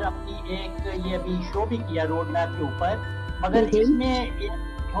के ऊपर अपनी एक ये अभी शो भी किया रोड मैप के ऊपर, मगर इसमें एक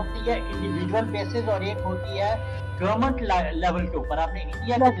होती है इंडिविजुअल बेसिस और एक होती है गवर्नमेंट लेवल के ऊपर. आपने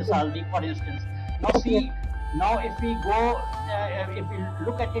इंडिया की मिसाल दी for instance. Now if we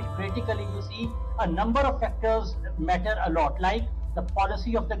look at it critically, you see a number of factors matter a lot, like the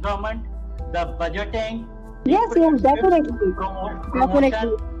policy of the government, the budgeting. Yes, definitely.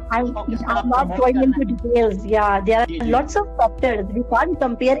 Definitely. I'm not going into details. Yeah, there are lots of factors. We can't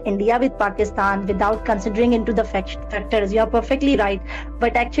compare India with Pakistan without considering into the factors. You are perfectly right.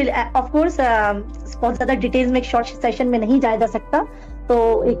 But actually, of course, बहुत ज़्यादा details में एक short session में नहीं जाया जा सकता. तो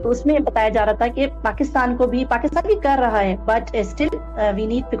एक उसमें बताया जा रहा था कि पाकिस्तान भी कर रहा है, but still we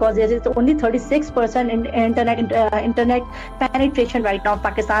need, because there is only 36% internet penetration right now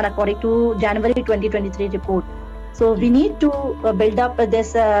Pakistan according to January 2023 report. So we need to build up this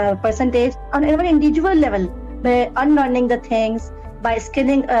percentage on an individual level by unlearning the things, by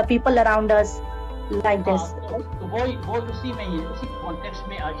skilling people around us like this. तो वो उसी में ही, उसी context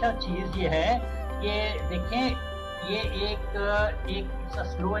में अच्छा चीज ये है कि देखें, ये एक it's a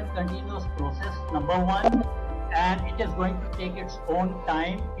slow and continuous process, number one, and it is going to take its own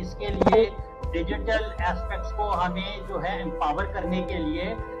time. इसके लिए डिजिटल एस्पेक्ट्स को हमें जो है एम्पावर करने के लिए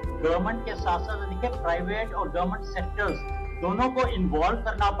गवर्नमेंट के साथ साथ देखिए प्राइवेट और गवर्नमेंट सेक्टर्स दोनों को इन्वॉल्व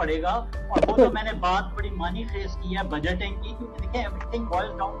करना पड़ेगा. और वो तो मैंने बात बड़ी मानी फेस की है बजटिंग की, क्योंकि देखिए everything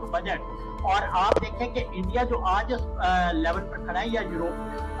boils down to budget. और आप देखें कि इंडिया जो आज लेवल पर खड़ा है, या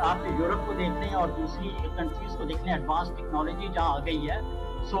आप यूरोप को देख लें और दूसरी कंट्रीज को देख लें, एडवांस टेक्नोलॉजी जहाँ आ गई है.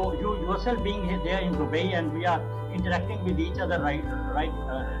 So you yourself being there in Dubai and we are interacting with each other right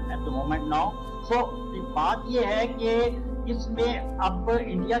at the moment now. सो बात ये है कि इसमें अब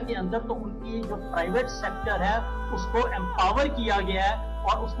इंडिया के अंदर तो उनकी जो प्राइवेट सेक्टर है उसको एम्पावर किया गया है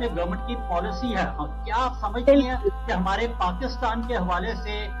और उसमें गवर्नमेंट की पॉलिसी है. क्या आप समझते हैं कि हमारे पाकिस्तान के हवाले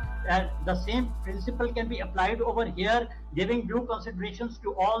से the same principle can be applied over here, giving due considerations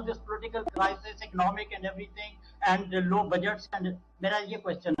to all this political crisis, economic and everything, and the low budgets? And मेरा ये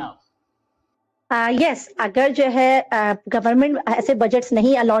question है. यस, अगर जो है गवर्नमेंट ऐसे बजट्स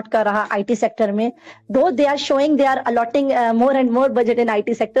नहीं अलॉट कर रहा आईटी सेक्टर में, दो they are showing they are allotting more and more budget in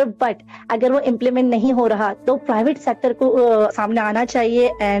IT sector, but अगर वो इम्प्लीमेंट नहीं हो रहा तो प्राइवेट सेक्टर को सामने आना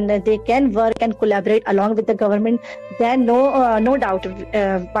चाहिए and they can work and collaborate along with the government. Then no doubt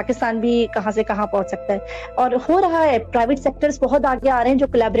Pakistan भी कहाँ से कहाँ पहुंच सकता है. और हो रहा है, प्राइवेट सेक्टर्स बहुत आगे आ रहे हैं जो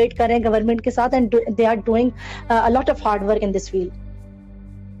कोलैबोरेट कर रहे हैं गवर्नमेंट के साथ, and they are doing a lot of hard work in this field.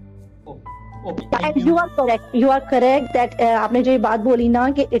 And you are correct that आपने जो ये बात बोली ना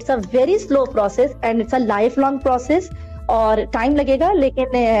कि it's a very slow process and it's a lifelong process और time लगेगा,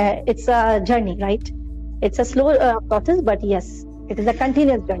 लेकिन it's a journey, right? It's a slow process, but yes, it is a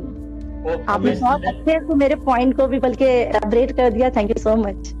continuous journey. आपने बहुत अच्छे से मेरे point को भी बल्कि elaborate कर दिया. Thank you so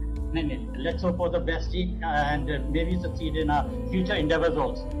much. नहीं, let's hope for the best and maybe succeed in our future endeavors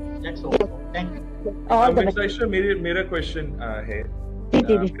also. Let's hope. Thank you. Ayesha, मेरा question है.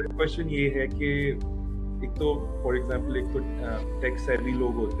 क्वेश्चन ये है कि एक तो फॉर एग्जांपल एक तो टेक सेवी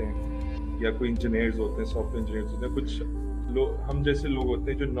लोग होते हैं या कोई इंजीनियर्स होते हैं, सॉफ्टवेयर इंजीनियर्स होते हैं, कुछ लोग हम जैसे लोग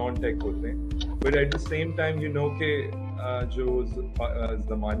होते हैं जो नॉन टेक होते हैं, but at the same time you know कि जो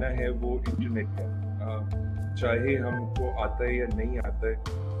ज़माना है वो इंटरनेट का, चाहे हमको आता है या नहीं आता है,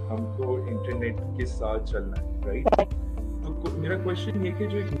 हमको इंटरनेट के साथ चलना है, राइट? तो मेरा क्वेश्चन ये कि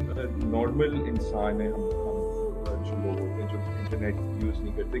जो एक नॉर्मल इंसान है, हम जो लोग होते हैं जो इंटरनेट यूज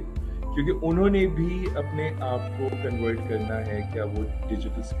नहीं करते, क्योंकि उन्होंने भी अपने आप को कन्वर्ट करना है, क्या वो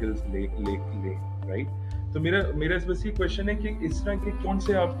डिजिटल स्किल्स ले राइट? तो मेरा बस ये क्वेश्चन है कि इस तरह के कौन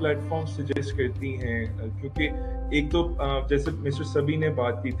से आप प्लेटफॉर्म सजेस्ट करती हैं? क्योंकि एक तो जैसे मिस्टर सभी ने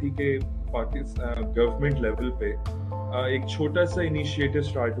बात की थी कि पाकिस्तान गवर्नमेंट लेवल पे एक छोटा सा इनिशिएटिव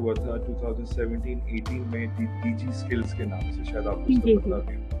स्टार्ट हुआ था 2017-18 में डीजी स्किल्स के नाम से, शायद आपको उसका पता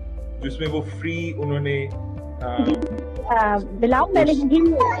भी, जिसमें वो फ्री उन्होंने बिलाल, मैंने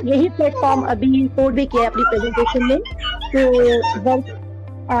यही प्लेटफॉर्म अभी कोड भी किया अपनी प्रेजेंटेशन में,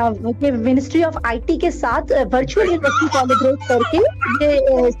 तो मिनिस्ट्री ऑफ आईटी के साथ वर्चुअल यूनिवर्सिटी कोलैबोरेट करके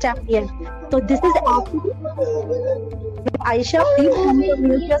ये स्टेप लिया. तो this is Ayesha, please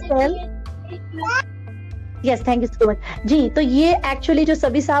mute yourself. Yes, thank you so much जी. तो ये एक्चुअली जो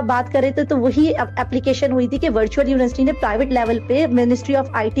सभी साहब बात कर रहे थे, तो वही एप्लीकेशन हुई थी कि वर्चुअल यूनिवर्सिटी ने प्राइवेट लेवल पे मिनिस्ट्री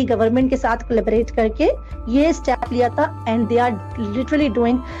ऑफ आईटी गवर्नमेंट के साथ कोलैबोरेट करके ये स्टेप लिया था, and they are literally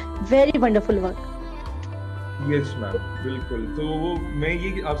doing very wonderful work. Yes ma'am, बिल्कुल। तो वो मैं ये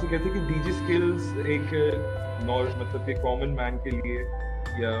आपसे कहते कि डीजी स्किल्स एक मतलब कि कॉमन मैन के लिए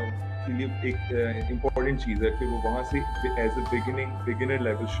या के लिए एक इम्पोर्टेंट चीज है कि वो वहां से एज ए बिगिनर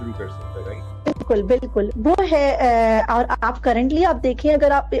लेवल शुरू कर सकता है, राइट? बिल्कुल बिल्कुल वो है। और आप करंटली आप देखिए,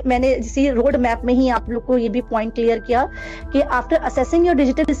 अगर आप, मैंने इसी रोड मैप में ही आप लोग को ये भी पॉइंट क्लियर किया कि after assessing your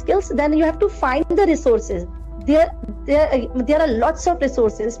digital skills then you have to find the resources. There are lots of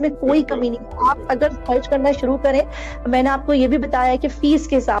resources, इसमें कोई कमी नहीं। आप अगर सर्च करना शुरू करें, मैंने आपको ये भी बताया कि फीस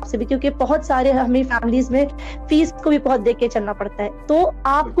के हिसाब से भी, क्योंकि बहुत सारे हमें फैमिलीज में फीस को भी बहुत देख के चलना पड़ता है, तो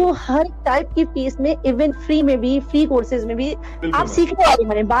आपको हर टाइप की फीस में, इवन फ्री में भी, फ्री कोर्सेज में भी आप सीखने वाले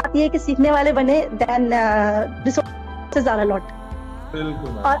बने। बात ये है कि सीखने वाले बने, then resources are a lot.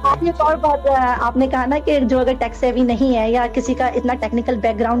 और आप ये और बात आपने कहा ना कि जो अगर टेक सेवी नहीं है या किसी का इतना टेक्निकल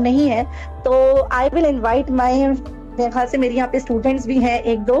बैकग्राउंड नहीं है, तो आई विल इनवाइट माय, मेरे ख्याल से मेरे यहाँ पे स्टूडेंट्स भी हैं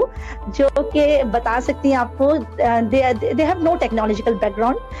एक दो जो कि बता सकती हैं आपको। They have no technological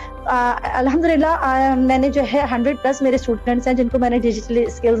background. अल्हम्दुलिल्लाह मैंने जो है 100+ मेरे स्टूडेंट्स हैं जिनको मैंने डिजिटल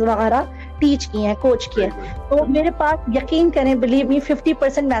स्किल्स वगैरह टीच किए हैं, कोच किए हैं। तो मेरे पास यकीन करें, बिलीव मी,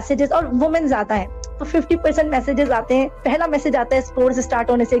 50% मैसेजेस, और वुमेन ज्यादा हैं, तो 50% मैसेजेस आते हैं। पहला मैसेज आता है कोर्स स्टार्ट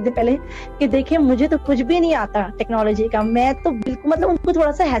होने से एक दिन पहले कि देखिए मुझे तो कुछ भी नहीं आता टेक्नोलॉजी का, मैं तो बिल्कुल, मतलब उनको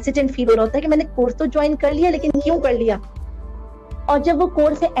थोड़ा सा हेसिटेंट फील हो रहा होता है कि मैंने कोर्स तो ज्वाइन कर लिया लेकिन क्यों कर लिया। और जब वो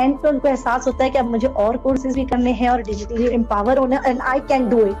कोर्स के एंड पे उनको एहसास होता है कि अब मुझे और कोर्सेज भी करने हैं और डिजिटली एम्पावर होना है, and I can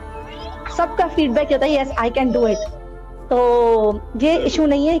do it. सबका फीडबैक होता है yes I can do it. तो ये इशू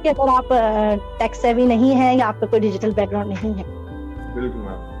नहीं है कि अगर आप टेक सेवी नहीं है या आपका कोई डिजिटल बैकग्राउंड नहीं है। बिल्कुल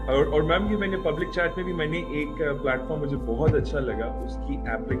मैम। और मैम ये मैंने पब्लिक चैट में भी, मैंने एक प्लेटफॉर्म मुझे बहुत अच्छा लगा, उसकी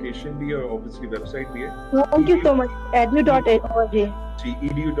एप्लीकेशन भी है और ऑब्वियसली वेबसाइट भी है। Thank you so much. edu.org ji,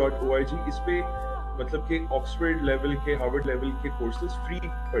 edu.org। इस पे मतलब कि ऑक्सफोर्ड लेवल के, हार्वर्ड लेवल के कोर्सेज फ्री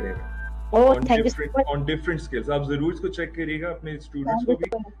पड़े हैं ऑन डिफरेंट स्किल्स। आप जरूर इसको चेक करिएगा अपने स्टूडेंट्स को भी,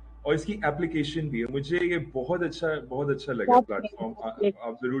 और इसकी एप्लीकेशन भी है। मुझे ये बहुत अच्छा लगा प्लेटफॉर्म,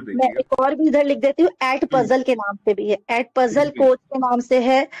 आप जरूर देखिएगा। मैं एक और भी इधर लिख देती हूँ, @puzzle के नाम से भी है, @puzzle कोच के नाम से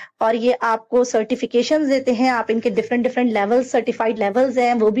है, और ये आपको सर्टिफिकेशंस देते हैं। आप इनके डिफरेंट लेवल्स, सर्टिफाइड लेवल्स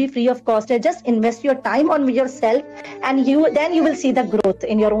हैं, वो भी फ्री ऑफ कॉस्ट है। Just invest your time on yourself and then you will see the growth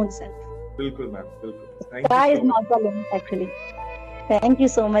in your own self. बिल्कुल मैम, बिल्कुल। Sky is not the limit actually. Thank you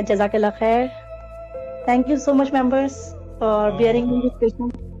so much. Jazakallah khair. Thank you so much, members, for bearing in this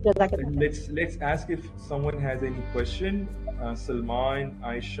patient. Let's ask if someone has any question. Salman,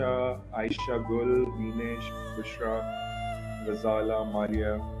 Ayesha, Gul, Minesh, Bushra, Razala,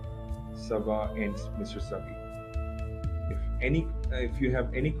 Maria, Saba, and Mr. Sabi. If you have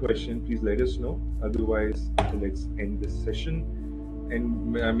any question, please let us know. Otherwise, let's end this session. And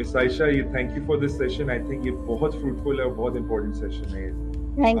Miss Ayesha, thank you for this session. I think ये बहुत fruitful है और बहुत important session है ये।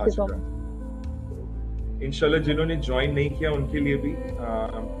 Thank you so much. इंशाल्लाह जिन्होंने join नहीं किया उनके लिए भी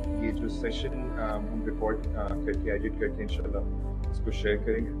ये जो सेशन हम रिकॉर्ड करके एडिट करके इंशाल्लाह इसको शेयर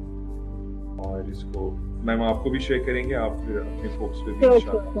करेंगे, और इसको मैम आपको भी शेयर करेंगे, आप अपने फोक्स पे भी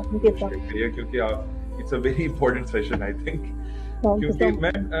इंशाल्लाह शेयर करिए, क्योंकि it's a very important session I think. क्योंकि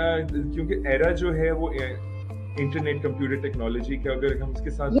मैम क्योंकि एरा जो है वो इंटरनेट कंप्यूटर टेक्नोलॉजी के, अगर हम इसके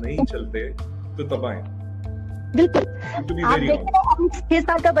साथ नहीं चलते तो तबाह है। बिल्कुल, आप देखिए 6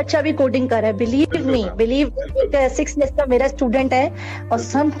 साल का बच्चा भी कोडिंग कर रहा है। बिलीव 6 years का मेरा स्टूडेंट है, और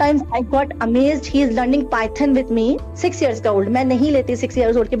sometimes I got amazed, he is learning Python with me. 6 years का ओल्ड, मैं नहीं लेती 6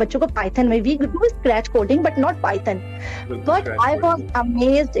 years ओल्ड के बच्चों को पाइथन में। We do scratch coding but not Python. But I was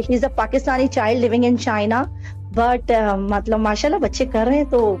amazed, he is a Pakistani child living in China, but मतलब माशाल्लाह बच्चे कर रहे हैं,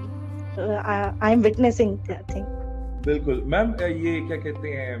 तो I am witnessing that thing. बिल्कुल मैम, ये क्या कहते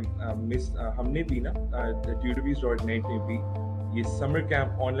हैं मिस, हमने भी ना TutorBees.net में भी ये summer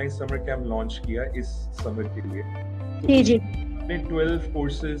camp, online summer camp launch किया इस समर के लिए। जी हमने 12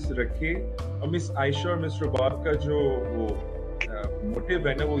 कोर्सेज रखे, और मिस आयशा और मिस रबाब का जो वो मोटिव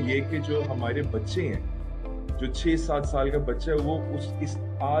है ना, वो ये कि जो हमारे बच्चे हैं, जो 6-7 साल का बच्चा है, वो इस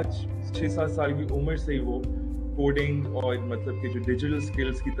आज 6-7 साल की उम्र से ही वो कोडिंग और मतलब कि जो डिजिटल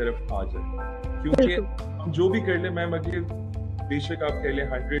स्किल्स की तरफ आ जाए। क्योंकि हम जो भी कर ले मैम, अगले बेशक आप कह ले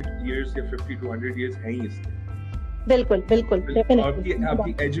 100 years या 50 to 100 years हैं ही इसके। बिल्कुल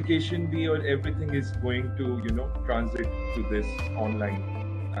आपकी एजुकेशन भी और everything is going to transit to this online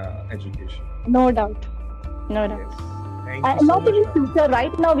education. No doubt Thank you so not much, in the future,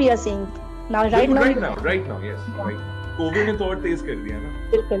 right now we are seeing right now yes, right. Covid ने तो और तेज कर दिया ना।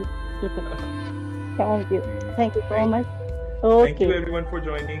 बिल्कुल thank you so much. Okay. Thank you everyone for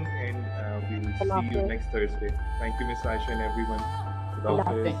joining, and we will see you next Thursday. Thank you Miss Ayesha and everyone.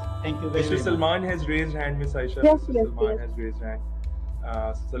 Thank you very much. Mr. Salman has raised hand, Miss Ayesha. Yes, Mr. Salman has raised hand.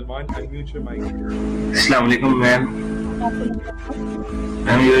 Salman, unmute your mic. Assalamualaikum, ma'am.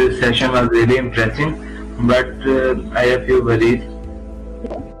 Ma'am, your session was really impressive, but I have few worries.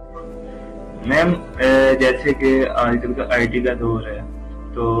 Ma'am, जैसे कि आजकल का IT का दौर है,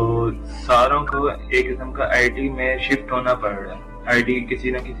 तो सारों को एक किस्म का आईटी में शिफ्ट होना पड़ रहा है। आईटी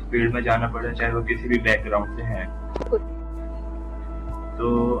किसी न किसी फील्ड में जाना पड़ रहा है, चाहे वो किसी भी बैकग्राउंड से है। तो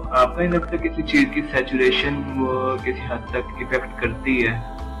आपको नहीं लगता किसी चीज की सैचुरेशन वो किसी हद तक इफेक्ट करती है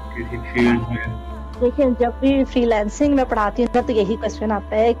किसी फील्ड में? देखिए, जब भी फ्रीलांसिंग में पढ़ाती हूँ तो यही क्वेश्चन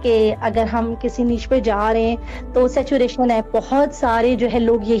आता है कि अगर हम किसी निश पे जा रहे हैं तो सैचुरेशन है, बहुत सारे जो है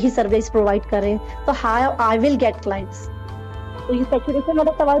लोग यही सर्विस प्रोवाइड कर रहे हैं, तो how I will get clients. तो ये सैचुरेशन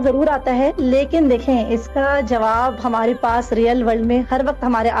वाला सवाल जरूर आता है, लेकिन देखें इसका जवाब हमारे पास रियल वर्ल्ड में हर वक्त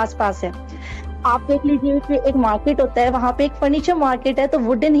हमारे आसपास है। आप देख लीजिए कि एक मार्केट होता है, वहां पे एक फर्नीचर मार्केट है, तो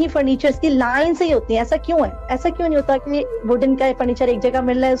वुडन ही फर्नीचर की लाइन से ही होती है। ऐसा क्यों है? ऐसा क्यों नहीं होता कि वुडन का फर्नीचर एक जगह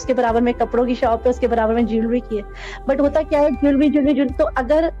मिल रहा है, उसके बराबर में कपड़ों की शॉप है, उसके बराबर में ज्वेलरी की है। बट होता क्या है, ज्वेलरी। तो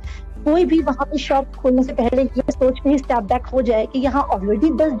अगर कोई भी वहां पे शॉप खोलने से पहले ये सोच के ही स्टेप बैक हो जाए कि यहाँ ऑलरेडी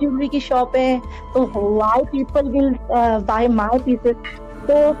 10 ज्वेलरी की शॉप है, तो why people will buy my pieces,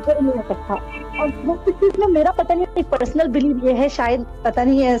 तो फिर नहीं हो सकता। और दूसरी चीज में मेरा पता नहीं, एक पर्सनल बिलीव ये है, शायद पता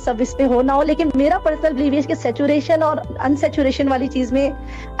नहीं है सब इस पे हो ना हो, लेकिन मेरा पर्सनल बिलीव है कि सैचुरेशन और अनसैचुरेशन वाली चीज में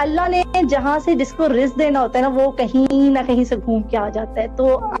अल्लाह ने जहां से जिसको रिस्क देना होता है ना, वो कहीं ना कहीं से घूम के आ जाता है। तो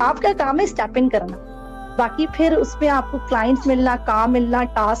आपका काम है स्टेप इन करना, बाकी फिर उसमें आपको क्लाइंट्स मिलना, काम मिलना,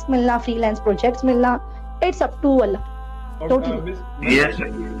 टास्क मिलना, फ्रीलांस प्रोजेक्ट्स मिलना, it's up to Allah.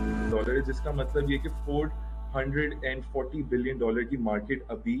 Dollar, जिसका मतलब ये कि $440 बिलियन की मार्केट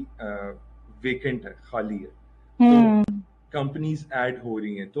अभी वेकेंट है, खाली है, तो कंपनीज ऐड हो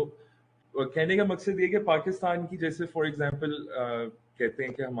रही हैं। तो कहने का मकसद ये कि पाकिस्तान की, जैसे फॉर एग्जांपल कहते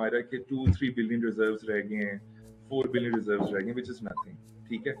हैं कि हमारा के 2-3 बिलियन रिजर्व्स रह गए हैं, 4 बिलियन रिजर्व्स रह गए, विच इज नथिंग,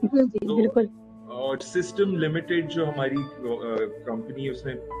 ठीक है। तो और सिस्टम लिमिटेड जो हमारी कंपनी है,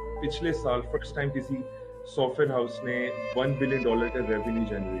 उसने पिछले साल फर्स्ट टाइम किसी सॉफ्टवेयर हाउस ने $1 बिलियन का रेवेन्यू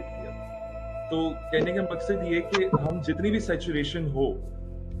जनरेट किया। तो कहने का मकसद ये कि हम जितनी भी सैचुरेशन हो,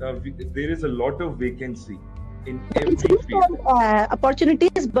 there is a lot of vacancy in every field.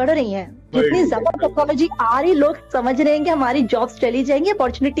 Opportunities बढ़ रही हैं, जितनी ज्यादा टेक्नोलॉजी आ रही, लोग समझ रहे हैं कि हमारी जॉब्स चली जाएंगी,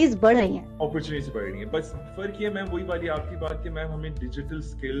 अपॉर्चुनिटीज बढ़ रही हैं। अपॉर्चुनिटीज बढ़ रही हैं, बस फर्क ये मैम वही वाली आपकी बात कि मैम हमें डिजिटल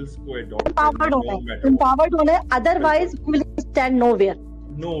स्किल्स को अडॉप्ट एम्पावर्ड होना है, otherwise we will stand nowhere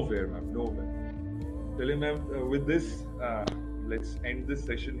ma'am, nowhere. चलिए ma'am, with this let's end this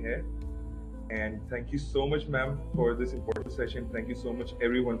session here, and thank you so much ma'am for this important session. Thank you so much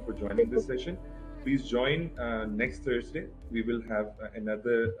everyone for joining this session. Please join next Thursday. We will have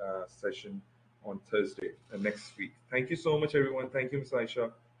another session on Thursday next week. Thank you so much everyone. Thank you, Ms. Ayesha.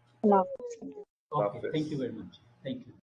 Okay, thank you very much. Thank you.